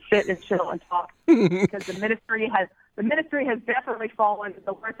just sit and chill and talk, because the ministry has definitely fallen.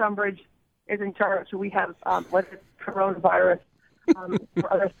 The West Umbridge is in charge. We have whether it's coronavirus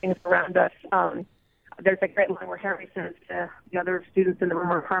or other things around us. There's a great line where Harry says to the other students in the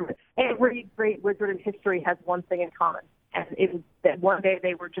room of requirement, every great wizard in history has one thing in common, and it was that one day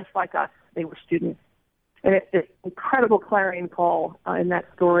they were just like us. They were students. And it's this incredible clarion call in that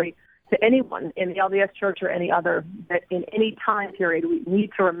story to anyone in the LDS Church or any other, that in any time period we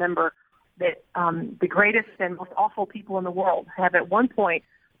need to remember that the greatest and most awful people in the world have at one point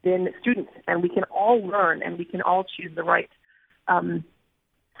been students, and we can all learn and we can all choose the right.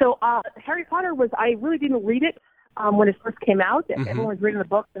 So Harry Potter I really didn't read it when it first came out. Mm-hmm. Everyone was reading the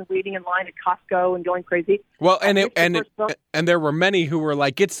books and waiting in line at Costco and going crazy. Well, and there were many who were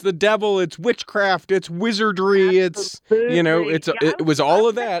like, it's the devil, it's witchcraft, it's wizardry, Absolutely. It was all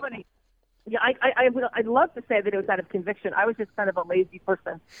of that. Funny. Yeah, I'd love to say that it was out of conviction. I was just kind of a lazy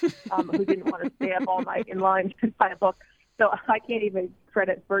person who didn't want to stay up all night in line to buy a book. So I can't even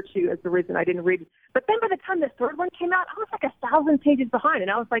credit virtue as the reason I didn't read it. But then by the time the third one came out, I was like 1,000 pages behind,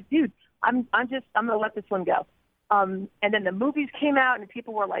 and I was like, dude, I'm going to let this one go. And then the movies came out, and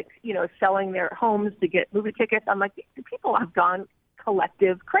people were like, selling their homes to get movie tickets. I'm like, people have gone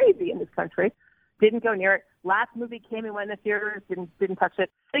collective crazy in this country. Didn't go near it. Last movie came and went in the theaters, didn't touch it.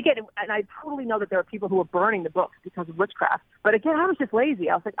 Again, and I totally know that there are people who are burning the books because of witchcraft. But again, I was just lazy.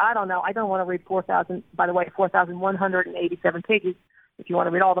 I was like, I don't know. I don't want to read 4,187 pages if you want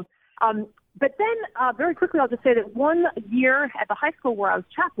to read all of them. But then very quickly, I'll just say that one year at the high school where I was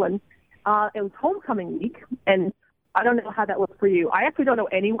chaplain, it was homecoming week, and I don't know how that was for you. I actually don't know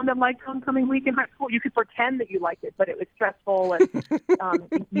anyone that liked homecoming week in high school. You could pretend that you liked it, but it was stressful, and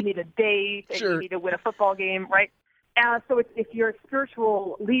you need a date, and Sure. You need to win a football game, right? So if you're a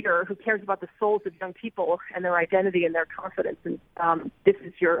spiritual leader who cares about the souls of young people and their identity and their confidence, and this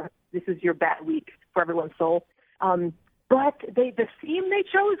is your bad week for everyone's soul. But the theme they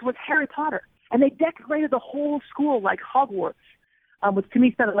chose was Harry Potter, and they decorated the whole school like Hogwarts. Which to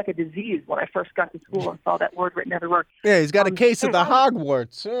me sounded like a disease when I first got to school and saw that word written everywhere. Yeah, he's got a case of the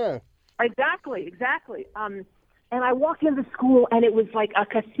Hogwarts. Yeah. Exactly. And I walked into the school, and it was like a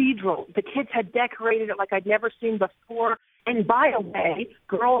cathedral. The kids had decorated it like I'd never seen before. And by the way,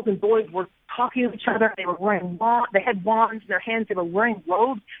 girls and boys were talking to each other. They were wearing they had wands in their hands. They were wearing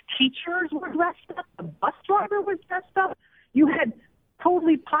robes. Teachers were dressed up. The bus driver was dressed up. You had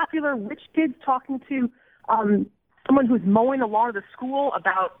totally popular rich kids talking to someone who's mowing the lawn of the school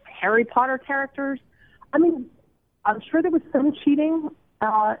about Harry Potter characters. I mean, I'm sure there was some cheating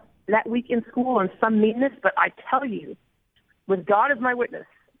that week in school and some meanness, but I tell you, with God as my witness,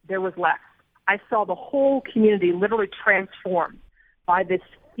 there was less. I saw the whole community literally transformed by this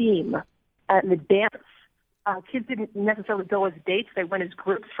theme and the dance. Kids didn't necessarily go as dates. They went as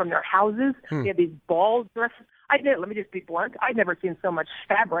groups from their houses. They had these ball dresses. Let me just be blunt. I'd never seen so much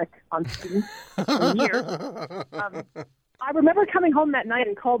fabric on students in years. I remember coming home that night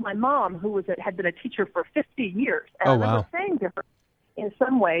and called my mom, who had been a teacher for 50 years. And I remember saying to her in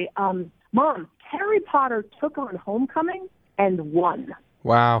some way, Mom, Harry Potter took on Homecoming and won.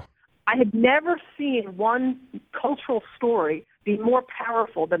 Wow. I had never seen one cultural story be more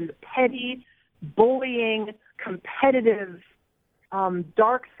powerful than the petty, bullying, competitive,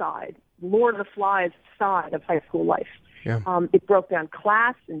 dark side, Lord of the Flies side of high school life. Yeah. It broke down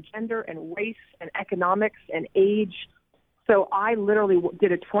class and gender and race and economics and age. So I literally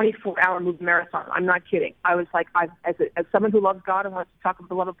did a 24-hour movie marathon. I'm not kidding. I was like, as someone who loves God and wants to talk about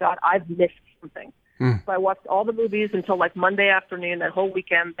the love of God, I've missed something. So I watched all the movies until like Monday afternoon, that whole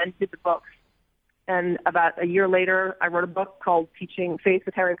weekend, then did the books. And about a year later, I wrote a book called Teaching Faith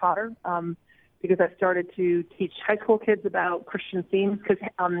with Harry Potter, because I started to teach high school kids about Christian themes, because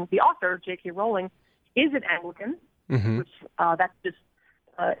the author, J.K. Rowling, is an Anglican, which that's just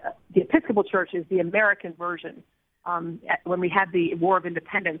the Episcopal Church is the American version. When we had the War of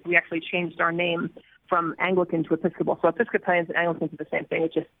Independence, we actually changed our name from Anglican to Episcopal. So Episcopalians and Anglicans are the same thing.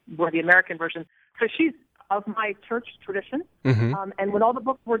 It's just we're the American version. So she's of my church tradition. And when all the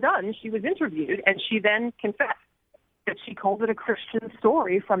books were done, she was interviewed, and she then confessed that she called it a Christian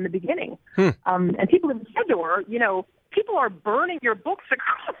story from the beginning. And people have said to her, people are burning your books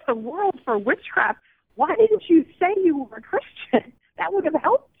across the world for witchcraft. Why didn't you say you were a Christian? That would have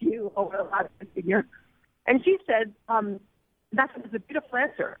helped you over the last 50 years. And she said, that was a beautiful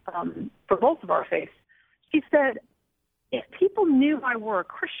answer for both of our faiths. She said, if people knew I were a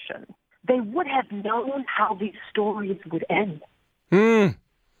Christian, they would have known how these stories would end.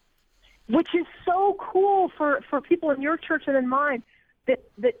 Which is so cool for people in your church and in mine, that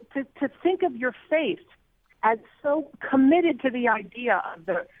to think of your faith as so committed to the idea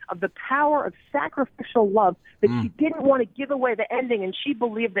of the power of sacrificial love, that she didn't want to give away the ending, and she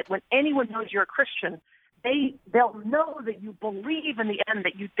believed that when anyone knows you're a Christian, they'll know that you believe in the end,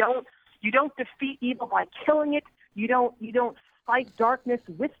 that you don't defeat evil by killing it. You don't fight darkness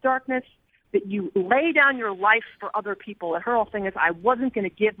with darkness, that you lay down your life for other people. And her whole thing is, I wasn't going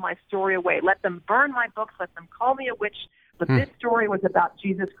to give my story away. Let them burn my books. Let them call me a witch. But this story was about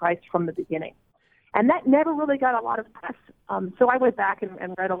Jesus Christ from the beginning. And that never really got a lot of press. So I went back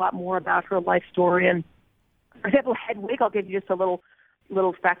and read a lot more about her life story. And, for example, Hedwig, I'll give you just a little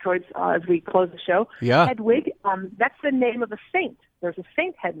factoids as we close the show. Yeah. Hedwig, that's the name of a saint. There's a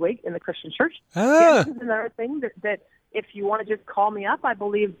Saint Hedwig in the Christian church. Yeah, this is another thing that if you want to just call me up, I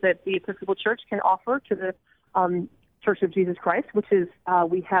believe that the Episcopal Church can offer to the Church of Jesus Christ, which is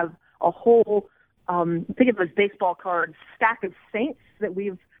we have a whole, think of it as baseball cards, stack of saints that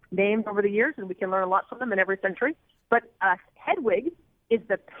we've named over the years, and we can learn a lot from them in every century. But Hedwig is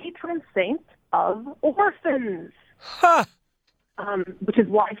the patron saint of orphans. Which is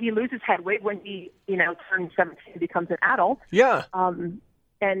why he loses Hedwig when he, turns 17 and becomes an adult. Yeah.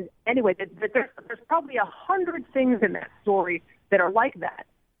 And anyway, there's probably 100 things in that story that are like that,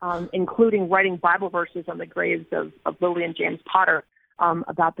 including writing Bible verses on the graves of Lily and James Potter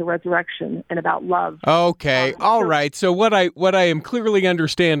about the resurrection and about love. Okay. All right. So what I am clearly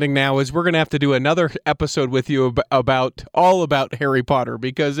understanding now is we're going to have to do another episode with you about Harry Potter,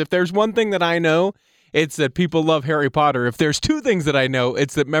 because if there's one thing that I know, it's that people love Harry Potter. If there's two things that I know,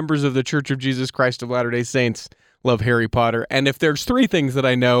 it's that members of the Church of Jesus Christ of Latter-day Saints love Harry Potter. And if there's three things that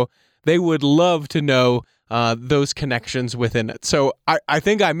I know, they would love to know those connections within it. So I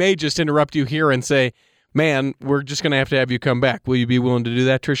think I may just interrupt you here and say, man, we're just going to have you come back. Will you be willing to do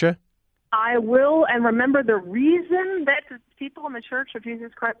that, Tricia? I will. And remember, the reason that people in the Church of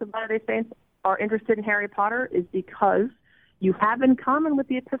Jesus Christ of Latter-day Saints are interested in Harry Potter is because you have in common with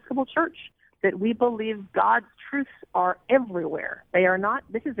the Episcopal Church that we believe God's truths are everywhere. They are not.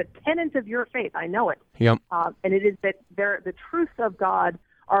 This is a tenet of your faith. I know it. Yep. And it is that the truths of God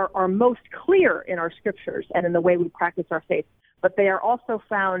are most clear in our scriptures and in the way we practice our faith. But they are also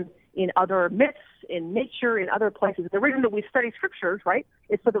found in other myths, in nature, in other places. The reason that we study scriptures, right,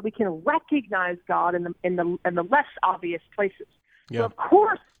 is so that we can recognize God in the less obvious places. Yep. So of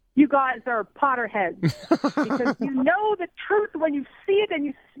course, you guys are Potterheads because you know the truth when you see it and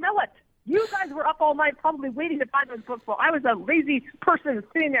you smell it. You guys were up all night probably waiting to find those books. Well, I was a lazy person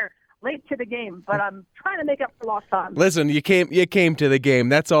sitting there late to the game, but I'm trying to make up for lost time. Listen, you came to the game.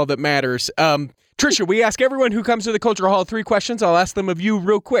 That's all that matters. Tricia, we ask everyone who comes to the Cultural Hall 3 questions. I'll ask them of you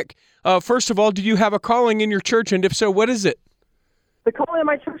real quick. First of all, do you have a calling in your church? And if so, what is it? The calling of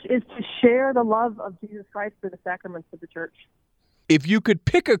my church is to share the love of Jesus Christ through the sacraments of the church. If you could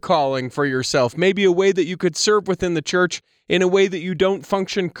pick a calling for yourself, maybe a way that you could serve within the church in a way that you don't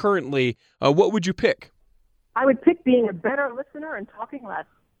function currently, what would you pick? I would pick being a better listener and talking less.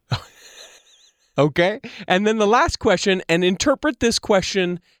 Okay. And then the last question, and interpret this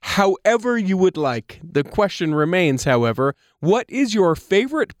question however you would like. The question remains, however, what is your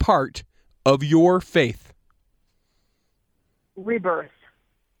favorite part of your faith? Rebirth.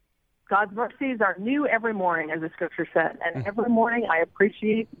 God's mercies are new every morning, as the scripture said. And every morning I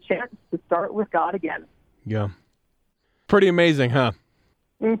appreciate the chance to start with God again. Yeah. Pretty amazing, huh?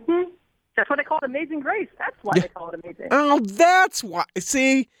 Mm-hmm. That's why they call it Amazing Grace. That's why they call it amazing. Oh, that's why.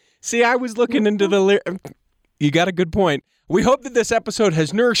 See, I was looking into the... You got a good point. We hope that this episode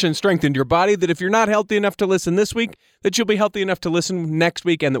has nourished and strengthened your body, that if you're not healthy enough to listen this week, that you'll be healthy enough to listen next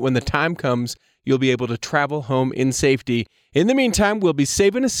week, and that when the time comes, you'll be able to travel home in safety. In the meantime, we'll be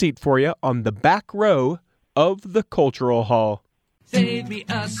saving a seat for you on the back row of the Cultural Hall. Save me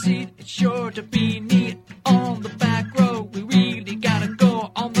a seat, it's sure to be neat on the back